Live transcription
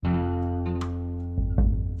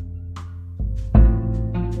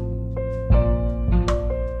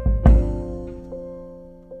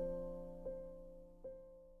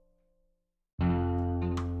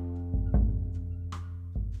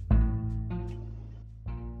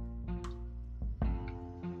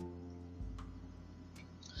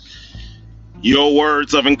Your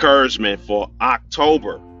words of encouragement for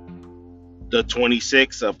October the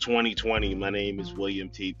 26th of 2020. My name is William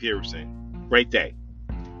T. Pearson. Great day.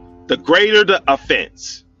 The greater the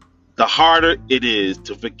offense, the harder it is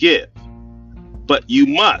to forgive. But you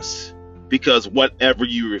must, because whatever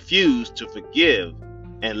you refuse to forgive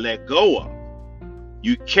and let go of,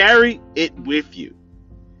 you carry it with you,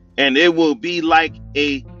 and it will be like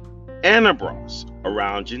a anabros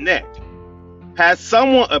around your neck. Has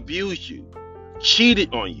someone abused you,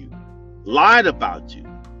 cheated on you, lied about you,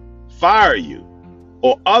 fired you,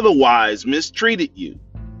 or otherwise mistreated you?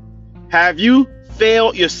 Have you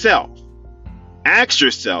failed yourself? Ask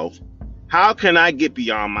yourself, how can I get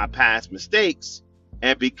beyond my past mistakes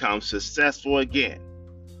and become successful again?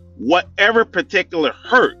 Whatever particular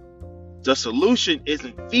hurt, the solution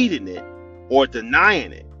isn't feeding it or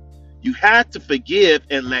denying it. You have to forgive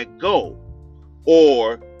and let go,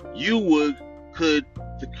 or you could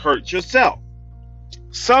hurt yourself.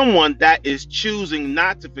 Someone that is choosing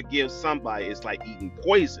not to forgive somebody is like eating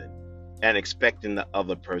poison and expecting the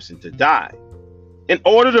other person to die. In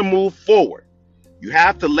order to move forward, you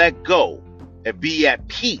have to let go and be at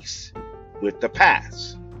peace with the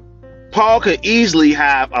past. Paul could easily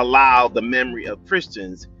have allowed the memory of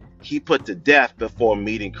Christians he put to death before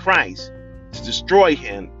meeting Christ to destroy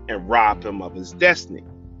him and rob him of his destiny,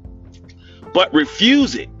 but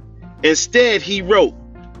refused it. Instead, he wrote,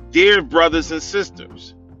 "Dear brothers and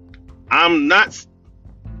sisters, I'm not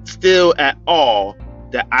still at all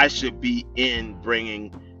that I should be in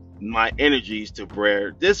bringing my energies to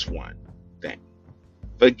bear this one thing.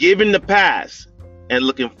 Forgiving the past and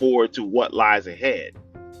looking forward to what lies ahead,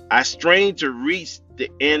 I strain to reach the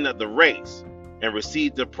end of the race and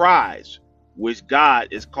receive the prize which God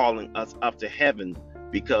is calling us up to heaven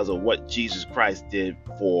because of what Jesus Christ did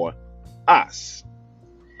for us."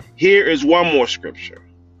 Here is one more scripture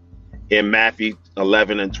in Matthew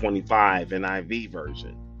 11 and 25 NIV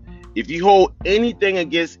version. If you hold anything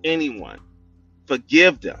against anyone,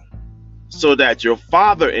 forgive them, so that your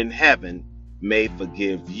Father in heaven may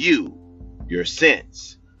forgive you your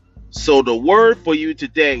sins. So the word for you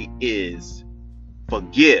today is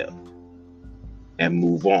forgive and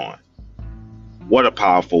move on. What a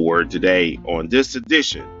powerful word today on this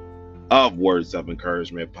edition of Words of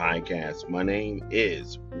Encouragement podcast. My name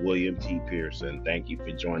is William T. Pearson. Thank you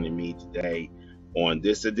for joining me today on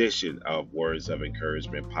this edition of Words of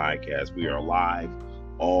Encouragement podcast. We are live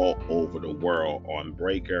all over the world on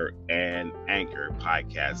Breaker and Anchor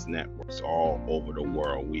podcast networks all over the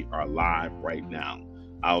world. We are live right now.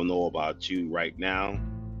 I don't know about you right now,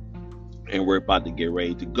 and we're about to get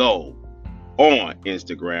ready to go on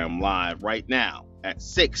Instagram live right now at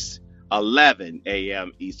 6:11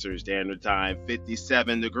 a.m. Eastern Standard Time,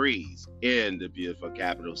 57 degrees in the beautiful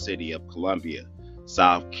capital city of Columbia,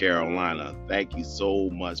 South Carolina. Thank you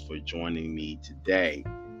so much for joining me today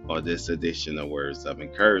on this edition of Words of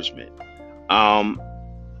Encouragement.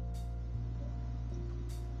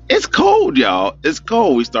 It's cold, y'all. It's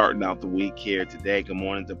cold. We're starting out the week here today. Good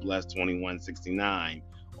morning to Bless 2169,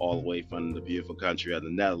 all the way from the beautiful country of the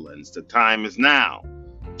Netherlands. The time is now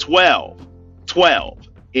 12:12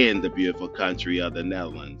 in the beautiful country of the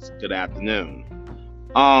Netherlands. Good afternoon.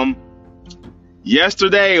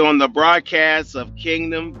 Yesterday on the broadcast of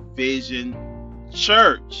Kingdom Vision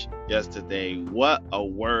Church, what a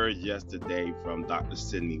word yesterday from Dr.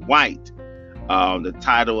 Sidney White. The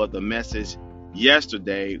title of the message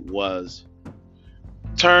yesterday was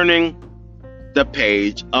Turning the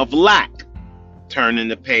Page of Lack. Turning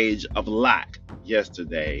the Page of Lack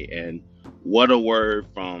yesterday. And what a word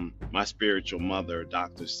from my spiritual mother,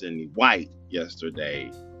 Dr. Sidney White, yesterday.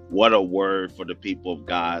 What a word for the people of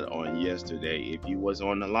God on yesterday. If you was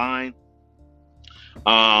on the line,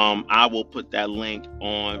 I will put that link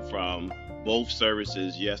on from both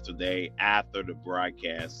services yesterday after the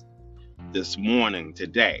broadcast this morning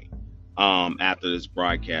today. After this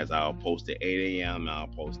broadcast, I'll post the 8 a.m. and I'll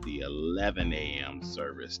post the 11 a.m.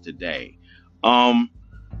 service today.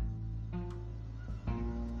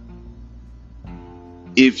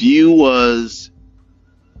 If you was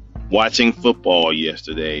watching football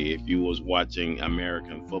yesterday, if you was watching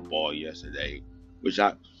American football yesterday, which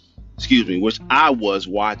I was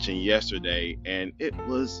watching yesterday, and it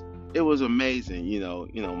was amazing.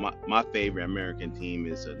 My favorite American team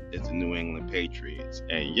is the New England Patriots,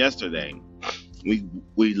 and yesterday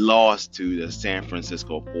we lost to the San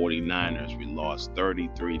Francisco 49ers. We lost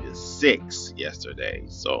 33-6 yesterday.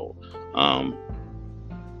 So a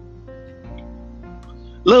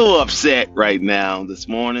little upset right now this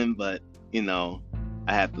morning, but I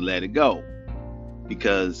have to let it go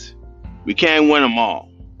because we can't win them all.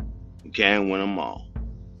 We can't win them all.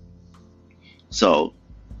 So,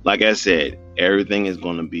 like I said, everything is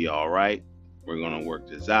going to be all right. We're going to work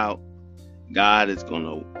this out. God is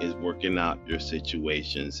working out your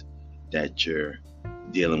situations that you're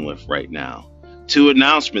dealing with right now. Two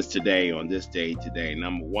announcements today on this day today.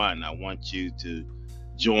 Number one, I want you to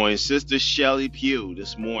join Sister Shelly Pugh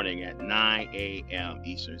this morning at 9 a.m.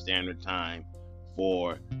 Eastern Standard Time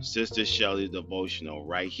for Sister Shelly Devotional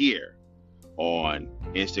right here on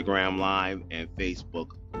Instagram Live and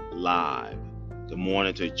Facebook Live. Good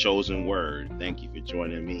morning to Chosen Word. Thank you for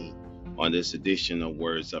joining me on this edition of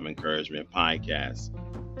Words of Encouragement podcast.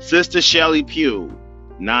 Sister Shelly Pugh,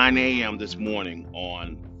 9 a.m. this morning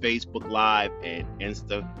on Facebook Live and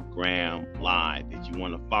Instagram Live. If you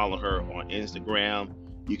want to follow her on Instagram,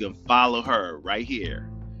 you can follow her right here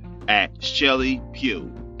at Shelly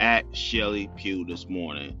Pugh, this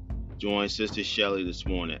morning. Join Sister Shelly this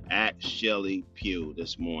morning at Shelly Pugh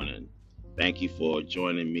this morning. Thank you for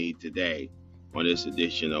joining me today on this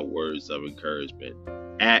edition of Words of Encouragement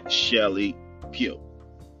at Shelly Pugh.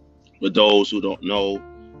 For those who don't know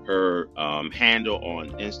her handle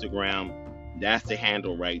on Instagram, that's the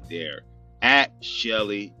handle right there, at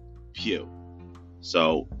Shelly Pugh.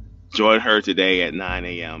 So join her today at 9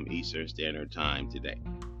 a.m. Eastern Standard Time today.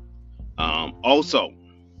 Also,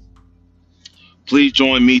 please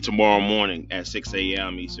join me tomorrow morning at 6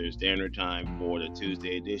 a.m. Eastern Standard Time for the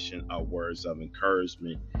Tuesday edition of Words of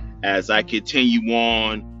Encouragement as I continue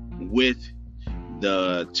on with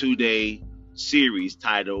the 2-day series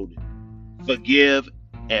titled Forgive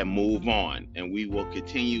and Move On. And we will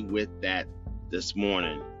continue with that this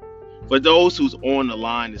morning. For those who's on the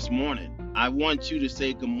line this morning, I want you to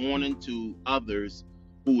say good morning to others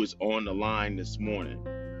who is on the line this morning.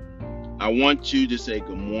 I want you to say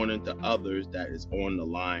good morning to others that is on the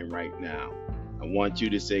line right now. I want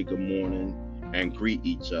you to say good morning and greet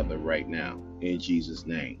each other right now in Jesus'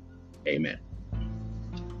 name. Amen.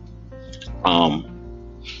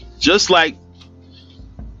 Just like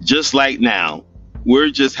now, we're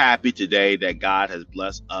just happy today that God has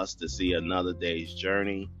blessed us to see another day's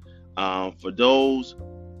journey. For those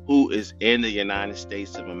who is in the United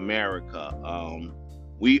States of America,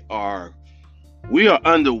 we are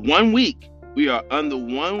under 1 week. We are under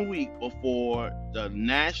 1 week before the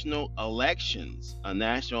national elections,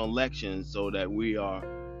 so that we are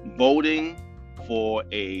voting for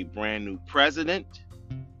a brand new president,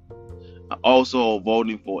 also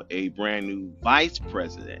voting for a brand new vice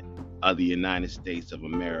president of the United States of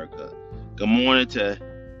America. Good morning to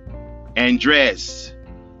Andres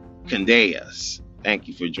Candeas. Thank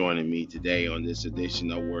you for joining me today on this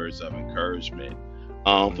edition of Words of Encouragement.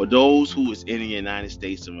 For those who is in the United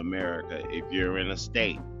States of America, if you're in a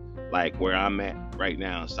state like where I'm at right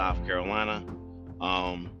now in South Carolina,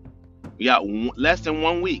 we got less than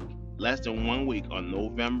 1 week on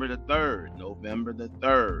November the 3rd. November the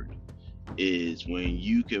 3rd is when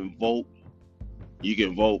you can vote. You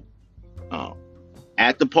can vote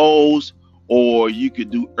at the polls, or you could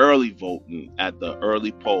do early voting at the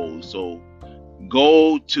early polls. So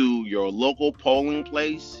go to your local polling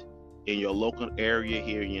place in your local area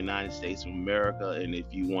here in the United States of America, and if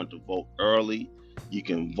you want to vote early, you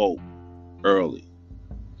can vote early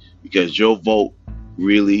because your vote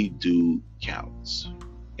really do counts.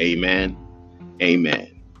 Amen.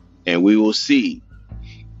 Amen. And we will see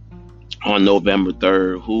on November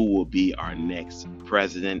 3rd who will be our next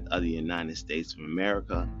president of the United States of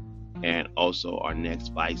America and also our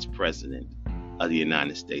next vice president of the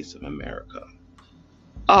United States of America.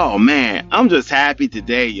 Oh man, I'm just happy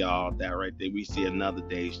today, y'all, that right there we see another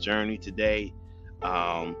day's journey today.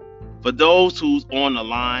 For those who's on the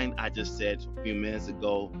line, I just said a few minutes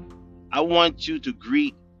ago, I want you to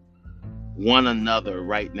greet one another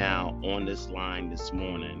right now on this line this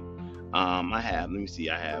morning. I have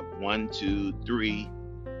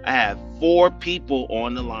 4 people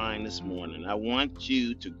on the line this morning. I want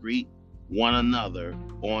you to greet one another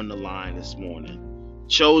on the line this morning.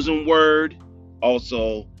 Chosen Word,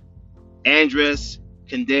 also Andres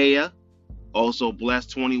Candea, also Blessed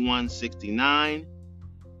 2169,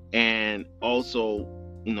 and also,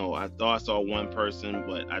 I thought I saw one person,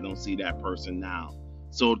 but I don't see that person now.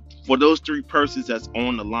 So for those 3 persons that's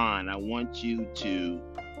on the line, I want you to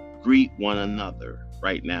greet one another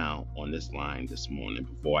right now on this line this morning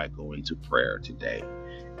before I go into prayer today.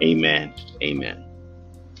 Amen. Amen.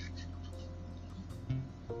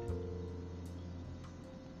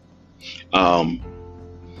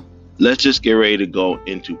 Let's just get ready to go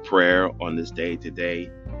into prayer on this day today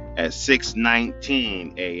at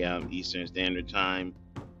 6:19 a.m. Eastern Standard Time.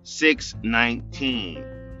 6:19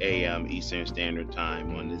 a.m. Eastern Standard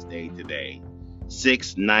Time on this day today.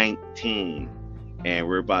 6:19 and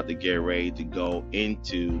we're about to get ready to go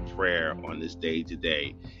into prayer on this day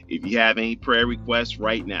today. If you have any prayer requests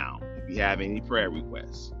right now,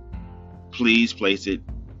 please place it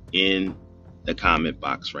in the comment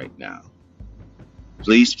box right now.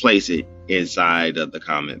 Please place it inside of the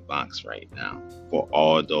comment box right now. For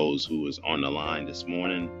all those who is on the line this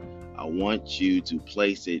morning, I want you to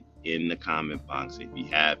place it in the comment box if you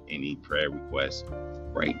have any prayer requests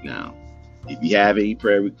right now. If you have any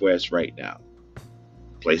prayer requests right now,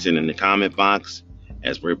 place it in the comment box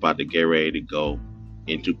as we're about to get ready to go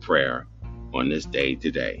into prayer on this day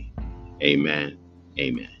today. Amen.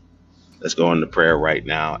 Amen. Let's go into prayer right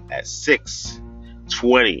now at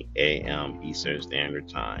 6:20 a.m. Eastern Standard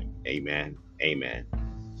Time. Amen. Amen.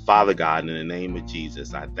 Father God, in the name of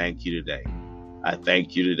Jesus, I thank you today. I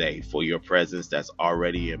thank you today for your presence that's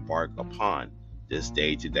already embarked upon this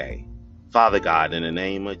day today. Father God, in the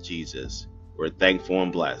name of Jesus, we're thankful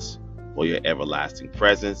and blessed for your everlasting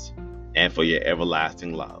presence and for your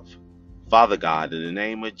everlasting love. Father God, in the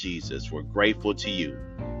name of Jesus, we're grateful to you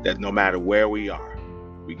that no matter where we are,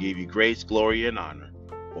 we give you grace, glory, and honor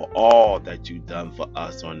for all that you've done for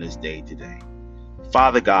us on this day today.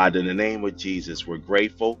 Father God, in the name of Jesus, we're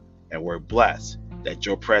grateful and we're blessed that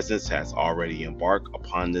your presence has already embarked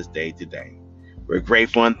upon this day today. We're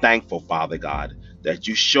grateful and thankful, Father God, that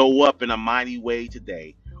you show up in a mighty way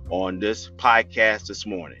today on this podcast this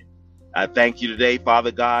morning. I thank you today,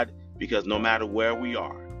 Father God, because no matter where we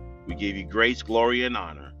are, we give you grace, glory, and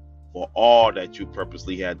honor for all that you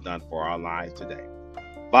purposely have done for our lives today.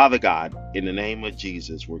 Father God, in the name of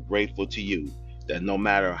Jesus, we're grateful to you that no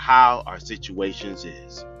matter how our situations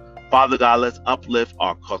is, Father God, let's uplift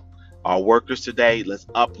our workers today. Let's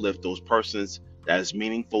uplift those persons that is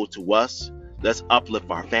meaningful to us. Let's uplift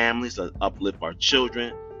our families. Let's uplift our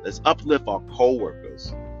children. Let's uplift our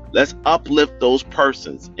co-workers. Let's uplift those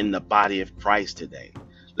persons in the body of Christ today.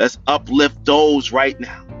 Let's uplift those right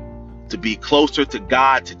now to be closer to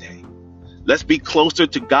God today. Let's be closer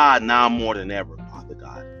to God now more than ever, Father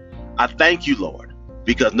God. I thank you, Lord,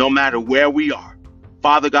 because no matter where we are,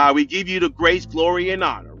 Father God, we give you the grace, glory, and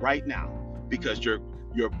honor right now because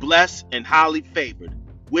you're blessed and highly favored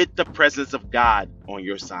with the presence of God on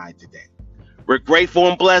your side today. We're grateful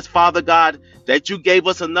and blessed, Father God, that you gave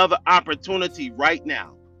us another opportunity right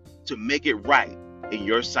now to make it right in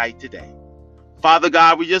your sight today. Father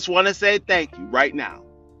God, we just want to say thank you right now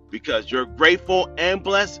because you're grateful and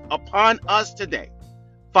blessed upon us today.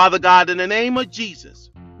 Father God, in the name of Jesus,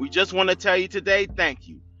 we just want to tell you today, thank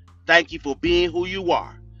you. Thank you for being who you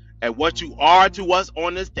are and what you are to us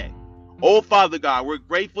on this day. Oh, Father God, we're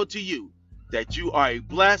grateful to you that you are a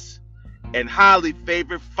blessed and highly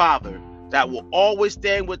favored Father that will always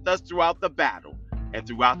stand with us throughout the battle and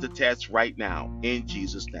throughout the test right now, in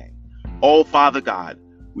Jesus' name. Oh, Father God,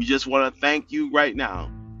 we just want to thank you right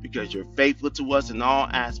now because you're faithful to us in all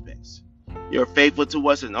aspects. You're faithful to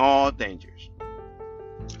us in all dangers.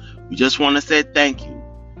 We just want to say thank you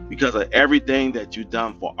because of everything that you've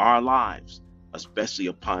done for our lives, especially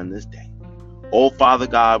upon this day. Oh, Father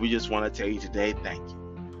God, we just want to tell you today, thank you.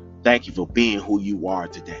 Thank you for being who you are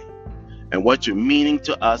today and what you're meaning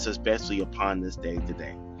to us, especially upon this day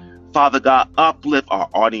today. Father God, uplift our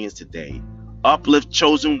audience today. Uplift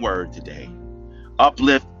Chosen Word today.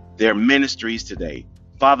 Uplift their ministries today.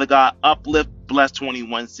 Father God, uplift Bless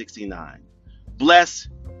 2169. Bless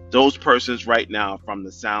those persons right now from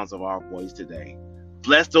the sounds of our voice today.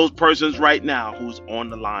 Bless those persons right now who's on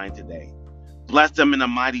the line today. Bless them in a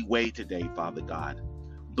mighty way today, Father God.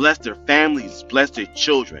 Bless their families. Bless their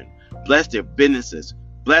children. Bless their businesses.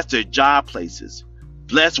 Bless their job places.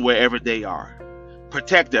 Bless wherever they are.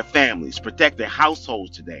 Protect their families. Protect their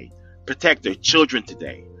households today. Protect their children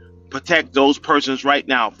today. Protect those persons right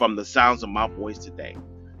now from the sounds of my voice today.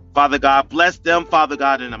 Father God, bless them, Father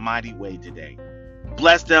God, in a mighty way today.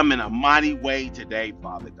 Bless them in a mighty way today,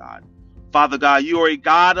 Father God. Father God, you are a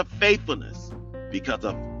God of faithfulness because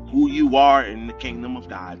of who you are in the kingdom of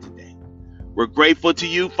God today. We're grateful to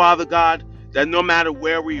you, Father God, that no matter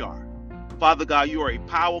where we are, Father God, you are a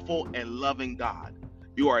powerful and loving God.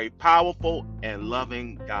 You are a powerful and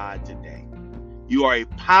loving God today. You are a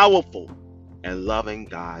powerful and loving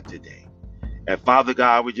God today. And Father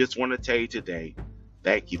God, we just want to tell you today,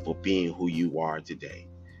 thank you for being who you are today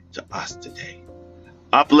to us today.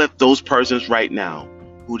 Uplift those persons right now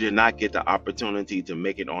who did not get the opportunity to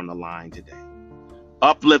make it on the line today.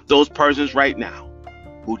 Uplift those persons right now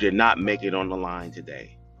who did not make it on the line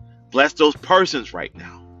today. Bless those persons right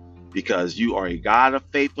now because you are a God of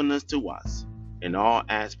faithfulness to us in all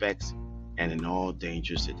aspects and in all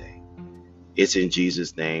dangers today. It's in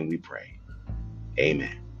Jesus' name we pray.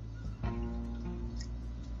 Amen.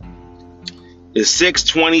 It's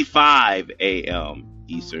 6:25 a.m.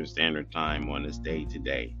 Eastern Standard Time on this day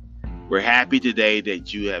today. We're happy today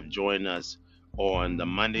that you have joined us on the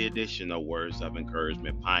Monday edition of Words of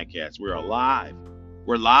Encouragement podcast. We're live.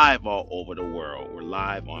 We're live all over the world. We're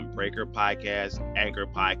live on Breaker Podcast, Anchor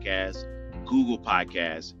Podcast, Google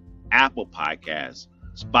Podcast, Apple Podcast,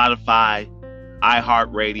 Spotify,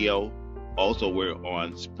 iHeartRadio. Also, we're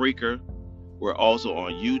on Spreaker. We're also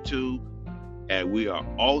on YouTube. And we are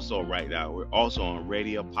also right now, we're also on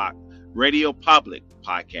Radio Public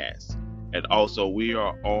Podcast. And also we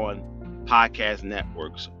are on podcast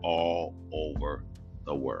networks all over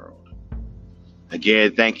the world.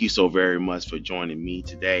 Again, thank you so very much for joining me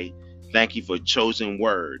today. Thank you for Chosen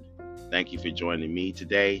Word. Thank you for joining me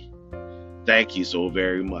today. Thank you so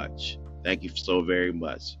very much. Thank you so very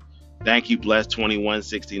much. Thank you, Blessed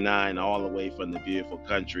 2169, all the way from the beautiful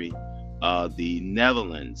country of the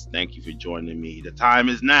Netherlands. Thank you for joining me. The time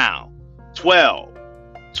is now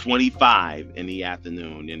 12:25 in the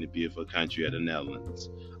afternoon in the beautiful country of the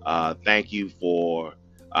Netherlands. Thank you for,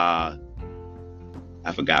 I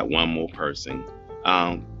forgot one more person.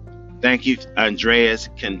 Thank you, Andreas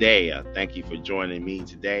Candea. Thank you for joining me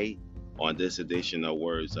today on this edition of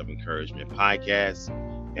Words of Encouragement podcast.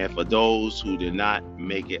 And for those who did not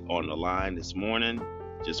make it on the line this morning,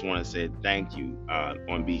 just want to say thank you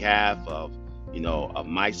on behalf of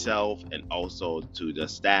myself and also to the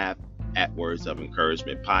staff at Words of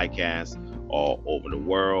Encouragement podcast all over the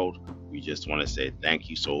world. We just want to say thank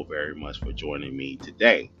you so very much for joining me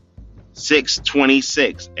today.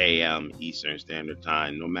 6:26 a.m. Eastern Standard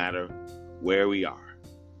Time, no matter where we are.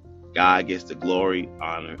 God gets the glory,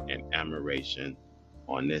 honor, and admiration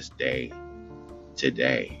on this day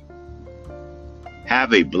today.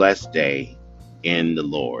 Have a blessed day in the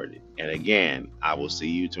Lord. And again, I will see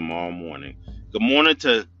you tomorrow morning. Good morning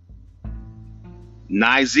to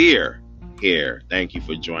Nazir here. Thank you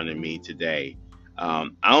for joining me today. I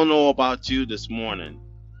don't know about you this morning,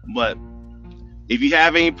 but if you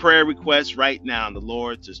have any prayer requests right now, the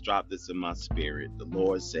Lord just dropped this in my spirit. The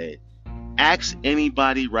Lord said, ask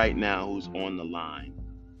anybody right now who's on the line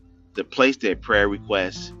to place their prayer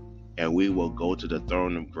requests, and we will go to the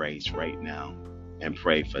throne of grace right now and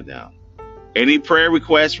pray for them. Any prayer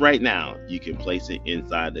requests right now, you can place it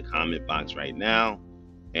inside the comment box right now,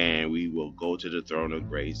 and we will go to the throne of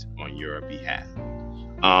grace on your behalf.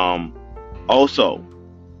 Also,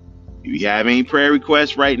 if you have any prayer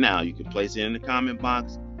requests right now, you can place it in the comment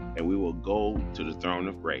box, and we will go to the throne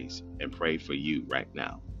of grace and pray for you right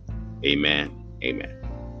now. Amen. Amen.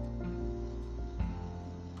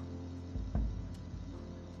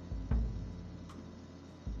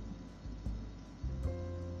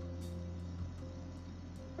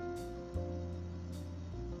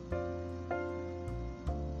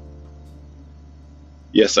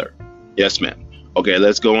 Yes, sir. Yes, ma'am. Okay,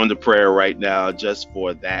 let's go into prayer right now just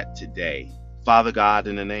for that today. Father God,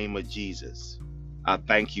 in the name of Jesus, I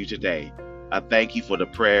thank you today. I thank you for the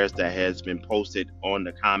prayers that has been posted on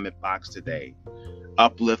the comment box today,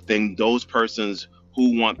 uplifting those persons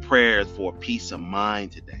who want prayers for peace of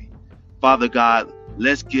mind today. Father God,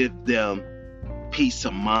 let's give them peace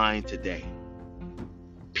of mind today.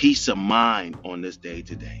 Peace of mind on this day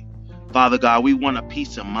today. Father God, we want a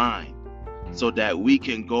peace of mind so that we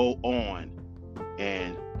can go on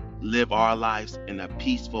and live our lives in a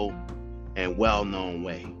peaceful and well-known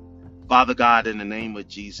way. Father God, in the name of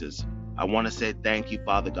Jesus, I want to say thank you,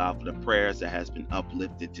 Father God, for the prayers that has been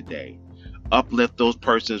uplifted today. Uplift those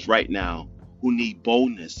persons right now who need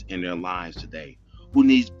boldness in their lives today, who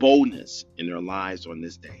needs boldness in their lives on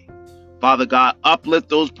this day. Father God, uplift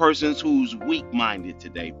those persons who's weak-minded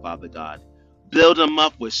today, Father God. Build them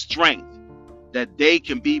up with strength that they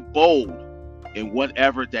can be bold in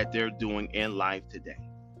whatever that they're doing in life today.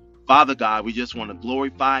 Father God, we just want to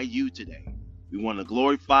glorify you today. We want to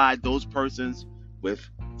glorify those persons with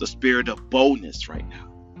the spirit of boldness right now.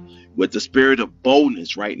 With the spirit of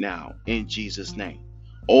boldness right now, in Jesus' name.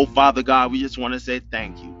 Oh, Father God, we just want to say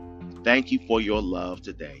thank you. Thank you for your love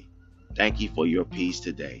today. Thank you for your peace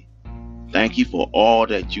today. Thank you for all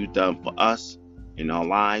that you've done for us in our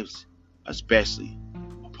lives, especially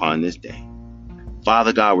upon this day.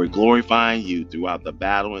 Father God, we're glorifying you throughout the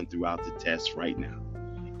battle and throughout the test right now.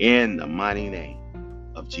 In the mighty name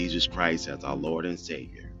of Jesus Christ as our Lord and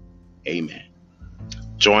Savior. Amen.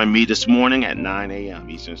 Join me this morning at 9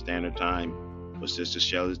 a.m. Eastern Standard Time for Sister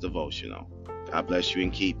Shelley's devotional. God bless you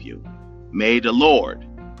and keep you. May the Lord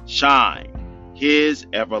shine his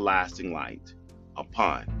everlasting light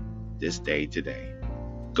upon this day today.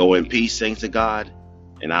 Go in peace, saints of God,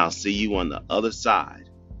 and I'll see you on the other side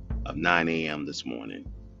of 9 a.m. this morning.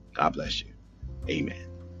 God bless you. Amen.